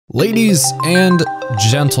Ladies and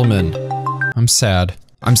gentlemen, I'm sad.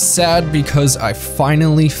 I'm sad because I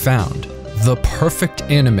finally found the perfect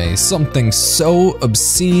anime, something so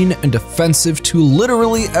obscene and offensive to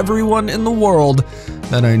literally everyone in the world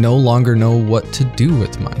that I no longer know what to do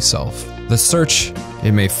with myself. The search,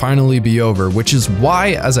 it may finally be over, which is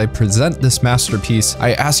why as I present this masterpiece,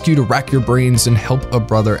 I ask you to rack your brains and help a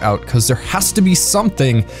brother out, because there has to be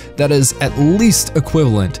something that is at least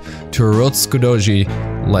equivalent to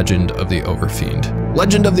Urotsukidoji, Legend of the Overfiend.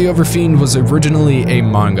 Legend of the Overfiend was originally a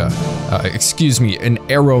manga, an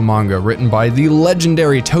arrow manga written by the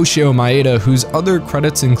legendary Toshio Maeda, whose other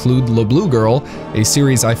credits include La Blue Girl, a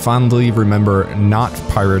series I fondly remember not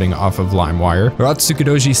pirating off of LimeWire.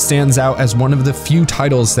 Urotsukidoji stands out as one of the few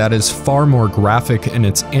titles that is far more graphic in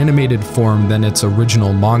its animated form than its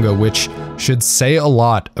original manga, which should say a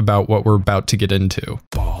lot about what we're about to get into.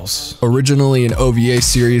 Balls. Originally an OVA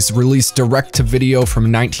series released direct to video from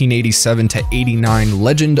 1987 to 89,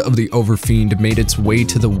 Legend of the Overfiend made its way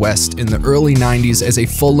to the West in the early 90s as a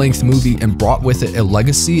full-length movie and brought with it a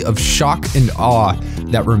legacy of shock and awe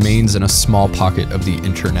that remains in a small pocket of the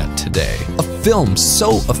internet today. A film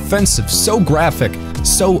so offensive, so graphic,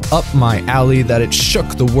 so up my alley that it shook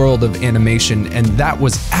the world of animation, and that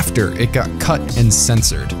was after it got cut and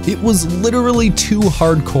censored. It was literally too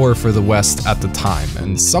hardcore for the West at the time,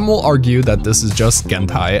 and some will argue that this is just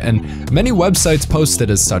hentai, and many websites post it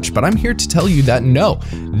as such, but I'm here to tell you that no,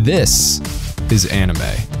 this is anime.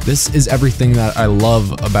 This is everything that I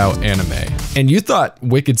love about anime. And you thought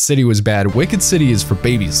Wicked City was bad. Wicked City is for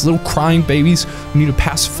babies, little crying babies who need a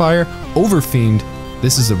pacifier. Overfiend,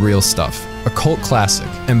 this is the real stuff. A cult classic,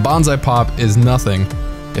 and Bonsai Pop is nothing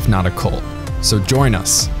if not a cult. So join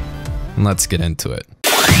us, and let's get into it.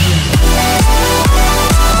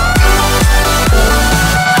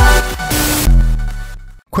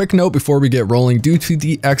 Quick note before we get rolling, due to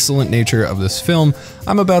the excellent nature of this film,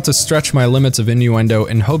 I'm about to stretch my limits of innuendo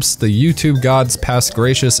in hopes the YouTube gods pass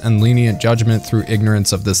gracious and lenient judgment through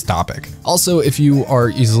ignorance of this topic. Also, if you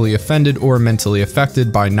are easily offended or mentally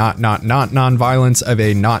affected by non-violence of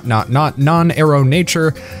a non-arrow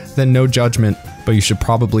nature, then no judgment, but you should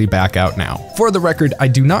probably back out now. For the record, I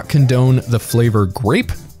do not condone the flavor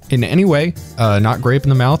grape in any way, not grape in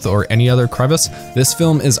the mouth or any other crevice. This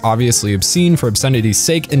film is obviously obscene for obscenity's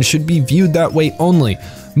sake and should be viewed that way only.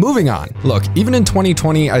 Moving on. Look, even in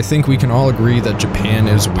 2020, I think we can all agree that Japan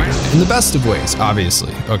is weird. In the best of ways,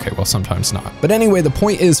 obviously. Okay, well, sometimes not. But anyway, the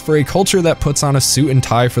point is, for a culture that puts on a suit and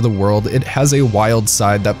tie for the world, it has a wild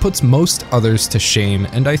side that puts most others to shame,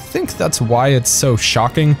 and I think that's why it's so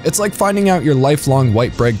shocking. It's like finding out your lifelong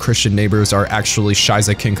white bread Christian neighbors are actually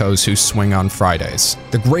Shiza Kinkos who swing on Fridays.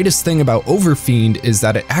 The greatest thing about Overfiend is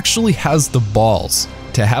that it actually has the balls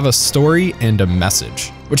to have a story and a message,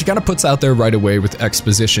 which it kind of puts out there right away with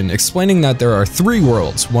exposition, explaining that there are three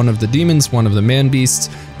worlds, one of the demons, one of the man-beasts,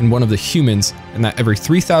 and one of the humans, and that every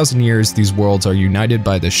 3,000 years these worlds are united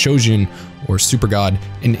by the Shojin, or super god,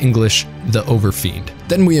 in English, the Overfiend.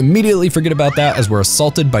 Then we immediately forget about that as we're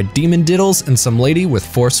assaulted by demon diddles and some lady with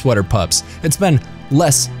 4 sweater pups. It's been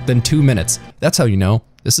less than 2 minutes. That's how you know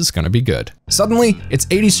this is gonna be good. Suddenly, it's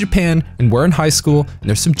 80s Japan, and we're in high school, and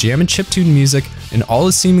there's some jam and chiptune music, and all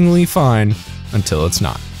is seemingly fine until it's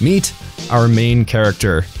not. Meet our main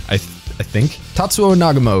character, I think, Tatsuo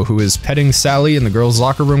Nagamo, who is petting Sally in the girls'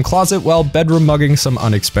 locker room closet while bedroom mugging some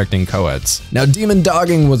unexpected co-eds. Now, demon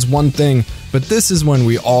dogging was one thing, but this is when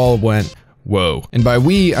we all went, whoa. And by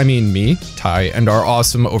we, I mean me, Ty, and our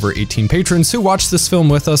awesome over 18 patrons who watched this film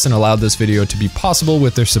with us and allowed this video to be possible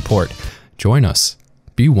with their support. Join us.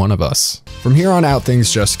 Be one of us. From here on out,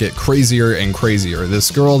 things just get crazier and crazier.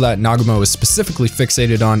 This girl that Nagamo is specifically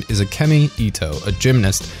fixated on is Akemi Ito, a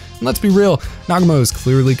gymnast. And let's be real, Nagamo is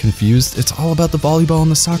clearly confused. It's all about the volleyball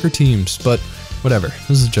and the soccer teams, but whatever, this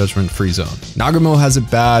is a judgment-free zone. Nagamo has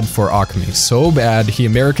it bad for Akemi, so bad he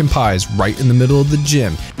American Pies right in the middle of the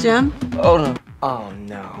gym. Gym? Oh no. Oh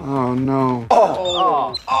no. Oh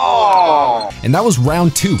no. Oh. And that was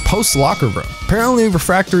round 2, post locker room. Apparently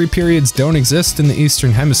refractory periods don't exist in the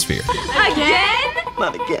Eastern Hemisphere. Again?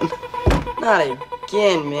 Not again. Not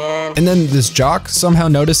again, man. And then this jock somehow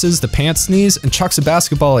notices the pants sneeze and chucks a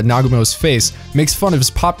basketball at Nagamo's face, makes fun of his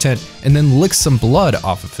pop tent, and then licks some blood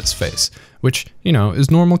off of his face, which, you know, is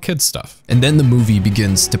normal kid stuff. And then the movie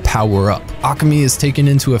begins to power up. Akemi is taken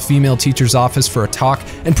into a female teacher's office for a talk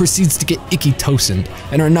and proceeds to get icky-tosened,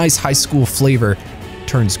 and our nice high school flavor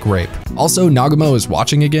turns grape. Also, Nagamo is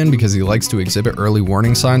watching again because he likes to exhibit early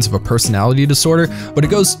warning signs of a personality disorder, but it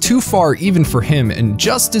goes too far even for him, and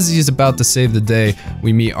just as he's about to save the day,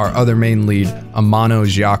 we meet our other main lead, Amano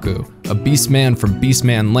Jiaku, a beast man from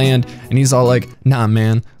Beastman land, and he's all like, nah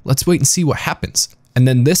man, let's wait and see what happens. And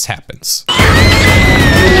then this happens.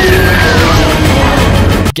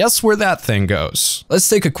 Guess where that thing goes? Let's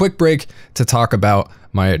take a quick break to talk about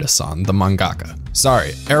Maeda-san, the mangaka.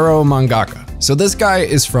 Sorry, Ero mangaka. So this guy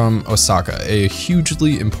is from Osaka, a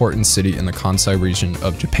hugely important city in the Kansai region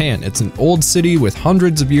of Japan. It's an old city with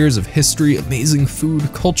hundreds of years of history, amazing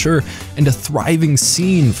food, culture, and a thriving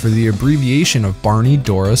scene for the abbreviation of Barney,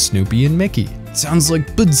 Dora, Snoopy, and Mickey. Sounds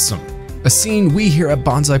like Budsum. A scene we here at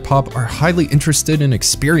Bonsai Pop are highly interested in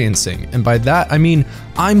experiencing, and by that I mean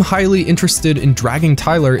I'm highly interested in dragging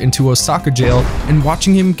Tyler into Osaka jail and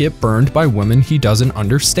watching him get burned by women he doesn't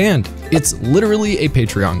understand. It's literally a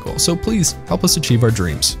Patreon goal, so please help us achieve our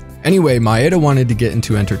dreams. Anyway, Maeda wanted to get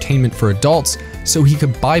into entertainment for adults so he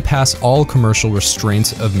could bypass all commercial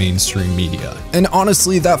restraints of mainstream media. And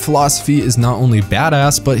honestly, that philosophy is not only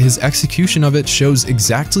badass, but his execution of it shows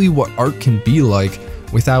exactly what art can be like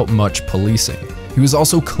without much policing. He was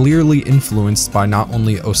also clearly influenced by not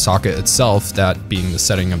only Osaka itself, that being the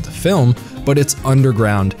setting of the film, but its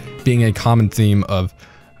underground being a common theme of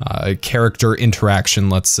character interaction,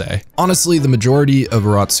 let's say. Honestly, the majority of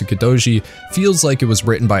Urotsukidoji feels like it was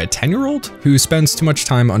written by a 10-year-old who spends too much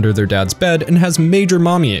time under their dad's bed and has major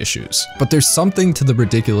mommy issues. But there's something to the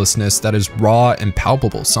ridiculousness that is raw and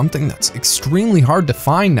palpable, something that's extremely hard to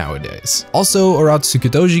find nowadays. Also,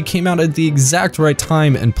 Urotsukidoji came out at the exact right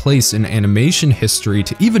time and place in animation history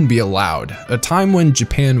to even be allowed, a time when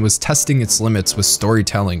Japan was testing its limits with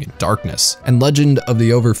storytelling and darkness. And Legend of the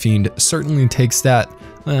Overfiend certainly takes that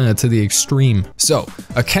to the extreme. So,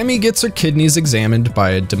 Akemi gets her kidneys examined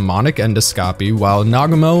by a demonic endoscopy while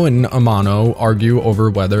Nagumo and Amano argue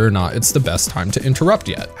over whether or not it's the best time to interrupt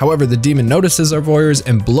yet. However, the demon notices our voyeurs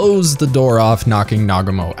and blows the door off, knocking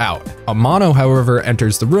Nagumo out. Amano, however,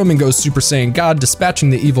 enters the room and goes Super Saiyan God,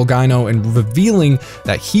 dispatching the evil Gyno and revealing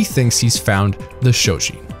that he thinks he's found the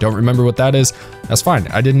Shojin. Don't remember what that is? That's fine,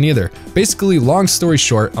 I didn't either. Basically, long story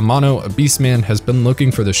short, Amano, a beastman, has been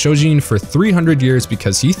looking for the Shojin for 300 years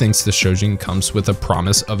because he thinks the Shojin comes with a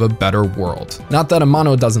promise of a better world. Not that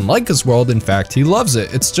Amano doesn't like his world, in fact, he loves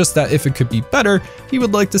it. It's just that if it could be better, he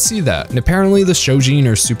would like to see that. And apparently the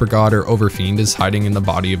Shojin or super god or overfiend is hiding in the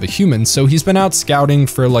body of a human, so he's been out scouting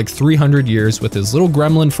for like 300 years with his little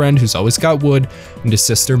gremlin friend who's always got wood and his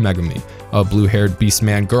sister Megumi, a blue-haired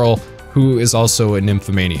beastman girl who is also a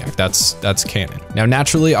nymphomaniac. That's canon. Now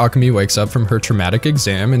naturally, Akemi wakes up from her traumatic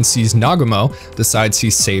exam and sees Nagumo, decides he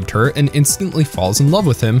saved her, and instantly falls in love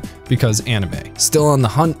with him because anime. Still on the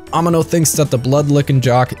hunt, Amano thinks that the blood-licking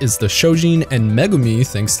jock is the Shojin, and Megumi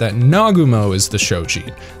thinks that Nagumo is the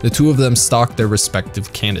Shojin. The two of them stalk their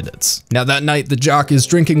respective candidates. Now that night, the jock is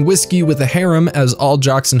drinking whiskey with a harem, as all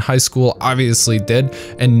jocks in high school obviously did,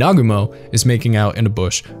 and Nagumo is making out in a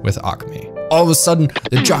bush with Akemi. All of a sudden,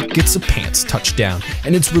 the jock gets a pants touchdown,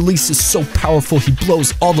 and its release is so powerful he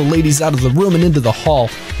blows all the ladies out of the room and into the hall,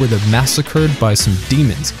 where they're massacred by some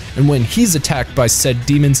demons. And when he's attacked by said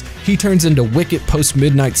demons, he turns into Wicket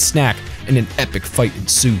post-midnight snack, and an epic fight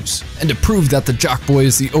ensues. And to prove that the jock boy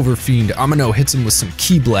is the overfiend, Amano hits him with some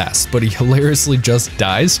ki blast, but he hilariously just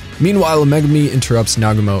dies. Meanwhile, Megumi interrupts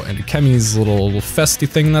Nagumo and Akemi's little festy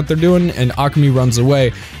thing that they're doing, and Akemi runs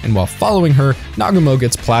away, and while following her, Nagumo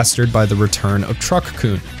gets plastered by the return of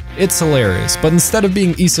Truck-kun. It's hilarious, but instead of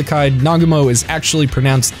being isekai'd, Nagumo is actually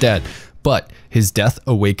pronounced dead, but his death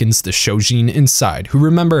awakens the Shojin inside, who,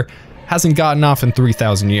 remember, hasn't gotten off in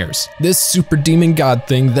 3,000 years. This super demon god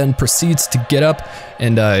thing then proceeds to get up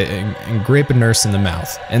and grape a nurse in the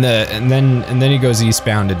mouth, and then he goes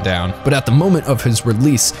eastbound and down. But at the moment of his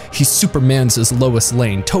release, he supermans his Lois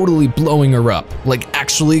Lane, totally blowing her up, like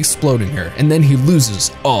actually exploding her, and then he loses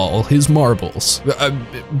all his marbles.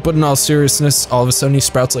 But in all seriousness, all of a sudden he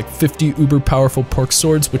sprouts like 50 uber powerful pork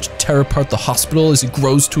swords, which tear apart the hospital as he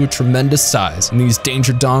grows to a tremendous size. And these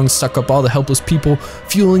danger dongs suck up all the helpless people,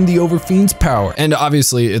 fueling the overfiend's power. And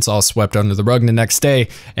obviously, it's all swept under the rug the next day,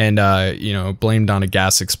 and blamed on a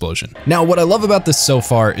gas explosion. Now, what I love about this so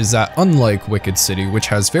far is that unlike Wicked City, which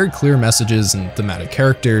has very clear messages and thematic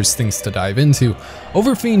characters, things to dive into,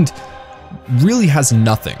 Overfiend really has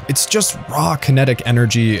nothing. It's just raw kinetic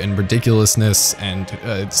energy and ridiculousness, and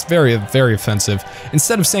it's very, very offensive.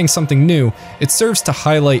 Instead of saying something new, it serves to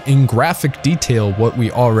highlight in graphic detail what we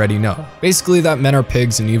already know. Basically that men are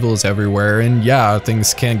pigs and evil is everywhere, and yeah,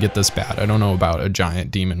 things can get this bad. I don't know about a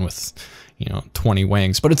giant demon with, 20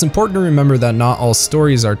 wings. But it's important to remember that not all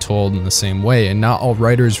stories are told in the same way, and not all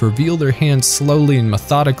writers reveal their hands slowly and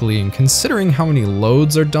methodically, and considering how many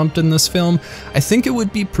loads are dumped in this film, I think it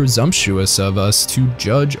would be presumptuous of us to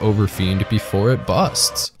judge Overfiend before it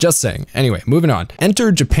busts. Just saying. Anyway, moving on.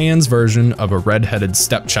 Enter Japan's version of a redheaded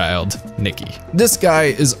stepchild, Nikki. This guy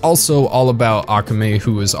is also all about Akame,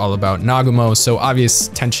 who is all about Nagumo, so obvious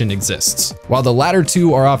tension exists. While the latter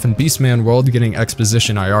two are off in Beastman world getting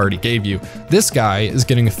exposition I already gave you, this guy is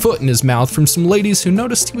getting a foot in his mouth from some ladies who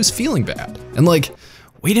noticed he was feeling bad. And like,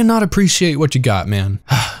 way to not appreciate what you got, man.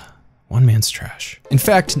 One man's trash. In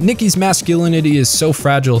fact, Nikki's masculinity is so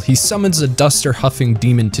fragile, he summons a duster-huffing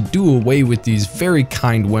demon to do away with these very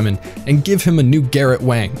kind women and give him a new Garrett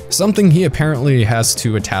Wang, something he apparently has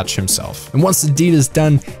to attach himself. And once the deed is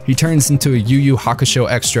done, he turns into a Yu Yu Hakusho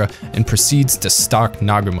extra and proceeds to stalk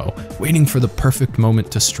Nagumo, waiting for the perfect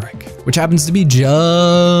moment to strike. Which happens to be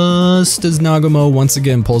just as Nagumo once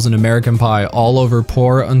again pulls an American Pie all over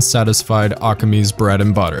poor, unsatisfied Akame's bread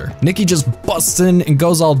and butter. Nikki just busts in and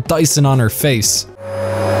goes all Dyson on her face.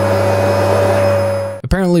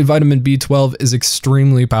 Apparently vitamin B12 is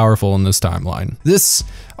extremely powerful in this timeline. This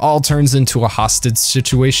all turns into a hostage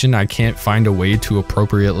situation I can't find a way to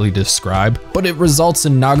appropriately describe, but it results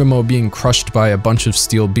in Nagumo being crushed by a bunch of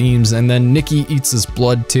steel beams, and then Nikki eats his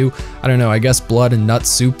blood too. I don't know, I guess blood and nut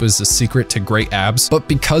soup is a secret to great abs, but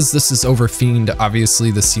because this is Overfiend, obviously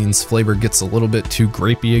the scene's flavor gets a little bit too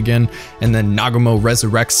grapey again, and then Nagumo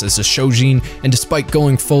resurrects as a Shojin, and despite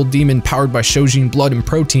going full demon powered by Shojin blood and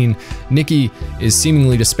protein, Nikki is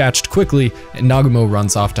seemingly dispatched quickly, and Nagumo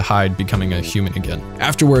runs off to hide, becoming a human again.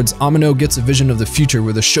 Afterwards, Amino gets a vision of the future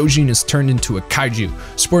where the Shojin is turned into a kaiju,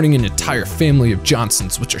 sporting an entire family of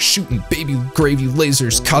Johnsons, which are shooting baby gravy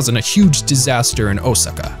lasers, causing a huge disaster in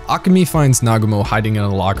Osaka. Akame finds Nagumo hiding in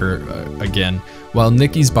a locker again, while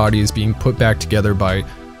Nikki's body is being put back together by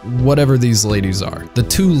whatever these ladies are. The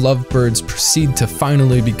two lovebirds proceed to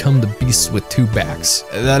finally become the beasts with two backs.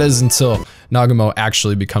 That is until Nagumo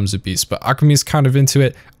actually becomes a beast, but Akame's kind of into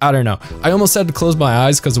it. I don't know. I almost had to close my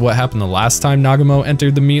eyes because of what happened the last time Nagumo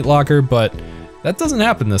entered the meat locker, but that doesn't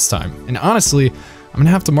happen this time. And honestly, I'm gonna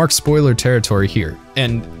have to mark spoiler territory here.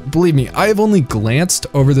 And believe me, I have only glanced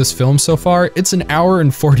over this film so far. It's an hour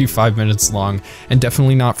and 45 minutes long and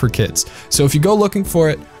definitely not for kids. So if you go looking for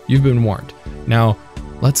it, you've been warned. Now,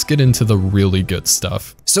 let's get into the really good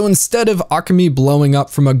stuff. So instead of Akame blowing up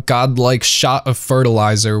from a godlike shot of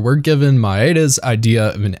fertilizer, we're given Maeda's idea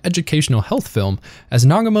of an educational health film as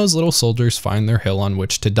Nagumo's little soldiers find their hill on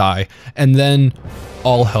which to die, and then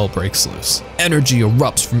all hell breaks loose. Energy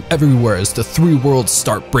erupts from everywhere as the three worlds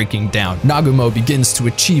start breaking down. Nagumo begins to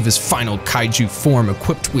achieve his final kaiju form,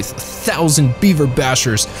 equipped with 1,000 beaver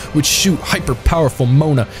bashers, which shoot hyper-powerful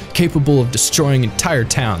Mona, capable of destroying entire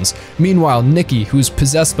towns. Meanwhile, Nikki, who's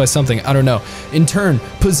possessed by something, I don't know, in turn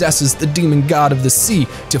possesses the demon god of the sea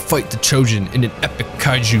to fight the Chojin in an epic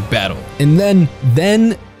kaiju battle. And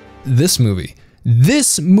then this movie.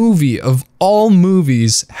 This movie of all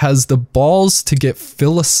movies has the balls to get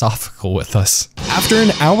philosophical with us. After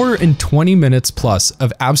an hour and 20 minutes plus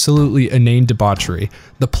of absolutely inane debauchery,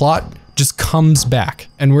 the plot just comes back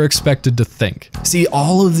and we're expected to think. See,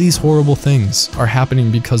 all of these horrible things are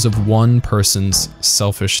happening because of one person's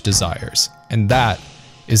selfish desires, and that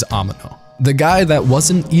is Amino. The guy that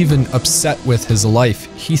wasn't even upset with his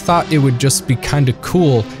life, he thought it would just be kinda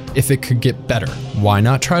cool if it could get better. Why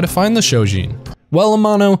not try to find the Shojin? Well,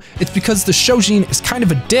 Amano, it's because the Shojin is kind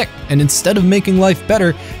of a dick, and instead of making life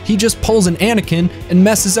better, he just pulls an Anakin and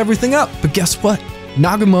messes everything up. But guess what?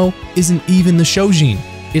 Nagumo isn't even the Shojin,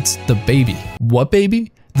 it's the baby. What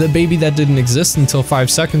baby? The baby that didn't exist until 5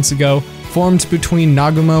 seconds ago, formed between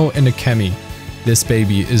Nagumo and Akemi. This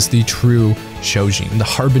baby is the true Shojin, the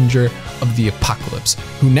harbinger of the apocalypse,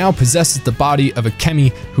 who now possesses the body of Akemi,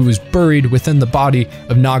 who is buried within the body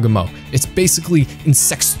of Nagumo. It's basically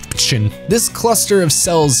insection. This cluster of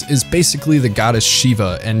cells is basically the goddess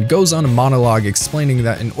Shiva, and goes on a monologue explaining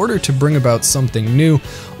that in order to bring about something new,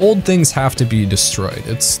 old things have to be destroyed.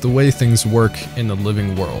 It's the way things work in the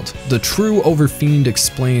living world. The true Overfiend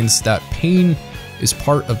explains that pain is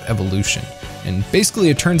part of evolution. And basically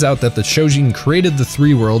it turns out that the Shojin created the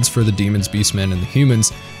three worlds for the demons, beastmen, and the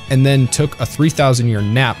humans, and then took a 3,000-year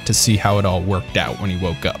nap to see how it all worked out when he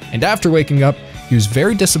woke up. And after waking up, he was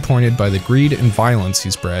very disappointed by the greed and violence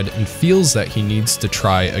he's bred and feels that he needs to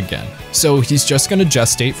try again. So he's just gonna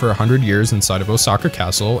gestate for 100 years inside of Osaka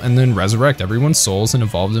Castle and then resurrect everyone's souls and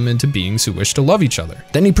evolve them into beings who wish to love each other.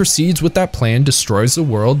 Then he proceeds with that plan, destroys the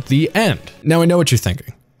world, the end. Now I know what you're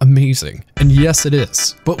thinking. Amazing. And yes, it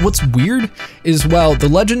is. But what's weird is, well, the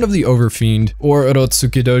legend of the Overfiend, or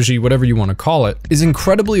Urotsukidoji, whatever you want to call it, is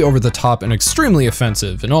incredibly over the top and extremely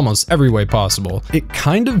offensive in almost every way possible. It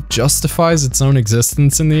kind of justifies its own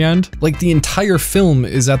existence in the end. Like, the entire film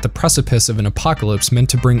is at the precipice of an apocalypse meant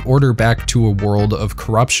to bring order back to a world of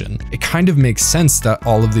corruption. It kind of makes sense that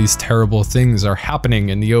all of these terrible things are happening,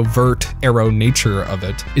 and the overt arrow nature of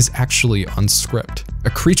it is actually unscripted. A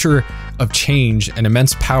creature of change and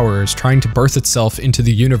immense power is trying to birth itself into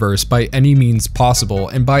the universe by any means possible,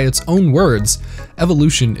 and by its own words,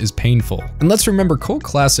 evolution is painful. And let's remember, cult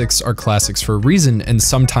classics are classics for a reason, and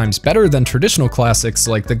sometimes better than traditional classics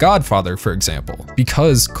like The Godfather, for example,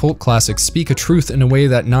 because cult classics speak a truth in a way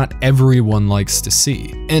that not everyone likes to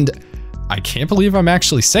see. And I can't believe I'm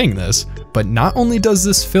actually saying this, but not only does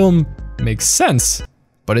this film make sense,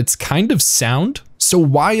 but it's kind of sound. So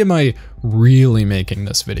why am I really making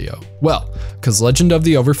this video? Well, because Legend of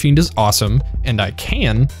the Overfiend is awesome, and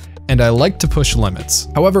I like to push limits.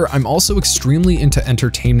 However, I'm also extremely into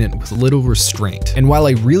entertainment with little restraint. And while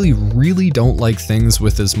I really don't like things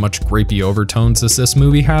with as much grapey overtones as this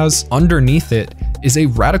movie has, underneath it is a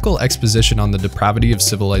radical exposition on the depravity of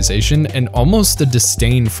civilization and almost a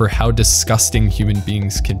disdain for how disgusting human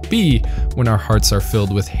beings can be when our hearts are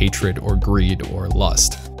filled with hatred or greed or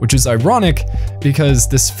lust. Which is ironic because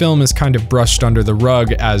this film is kind of brushed under the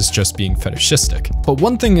rug as just being fetishistic. But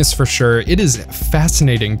one thing is for sure, it is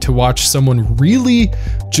fascinating to watch someone really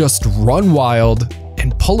just run wild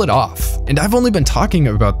and pull it off. And I've only been talking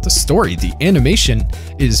about the story. The animation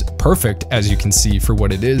is perfect, as you can see, for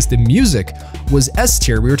what it is. The music was S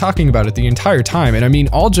tier. We were talking about it the entire time. And I mean,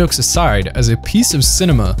 all jokes aside, as a piece of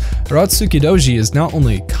cinema, Urotsukidoji is not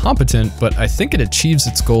only competent, but I think it achieves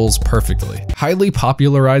its goals perfectly. Highly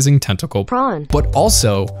popularizing tentacle, but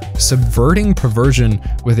also subverting perversion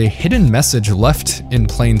with a hidden message left in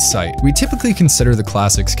plain sight. We typically consider the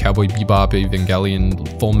classics Cowboy Bebop,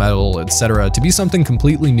 Evangelion, Full Metal, etc. to be something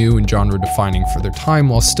completely new and genre-defining for their time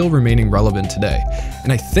while still remaining relevant today.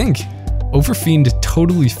 And I think Overfiend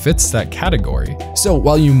totally fits that category. So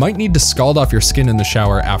while you might need to scald off your skin in the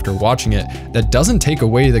shower after watching it, that doesn't take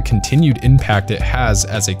away the continued impact it has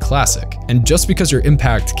as a classic. And just because your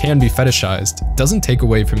impact can be fetishized doesn't take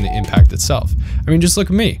away from the impact itself. I mean, just look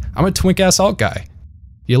at me. I'm a twink-ass alt guy.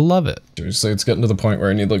 You'll love it. Seriously, it's getting to the point where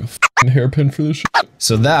I need like a f***ing hairpin for this shit.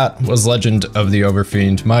 So that was Legend of the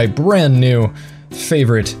Overfiend, my brand new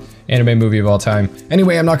favorite anime movie of all time.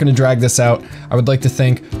 Anyway, I'm not going to drag this out. I would like to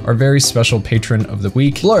thank our very special patron of the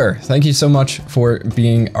week, Blur. Thank you so much for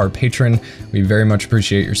being our patron. We very much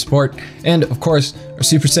appreciate your support. And of course, our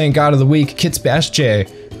Super Saiyan God of the Week, Kits Bash J,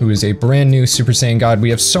 who is a brand new Super Saiyan God. We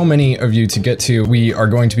have so many of you to get to. We are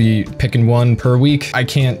going to be picking one per week. I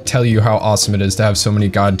can't tell you how awesome it is to have so many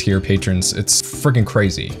God tier patrons. It's freaking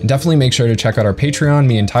crazy. And definitely make sure to check out our Patreon.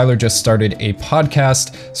 Me and Tyler just started a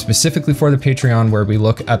podcast specifically for the Patreon where we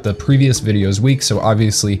look at the previous video's week. So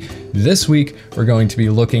obviously this week we're going to be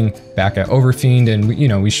looking back at Overfiend,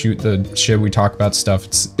 and we shoot the shit, we talk about stuff.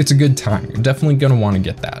 It's a good time. You're definitely gonna want to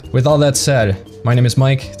get that. With all that said, my name is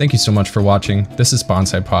Mike. Thank you so much for watching. This is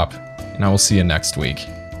Bonsai Pop, and I will see you next week.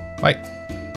 Bye.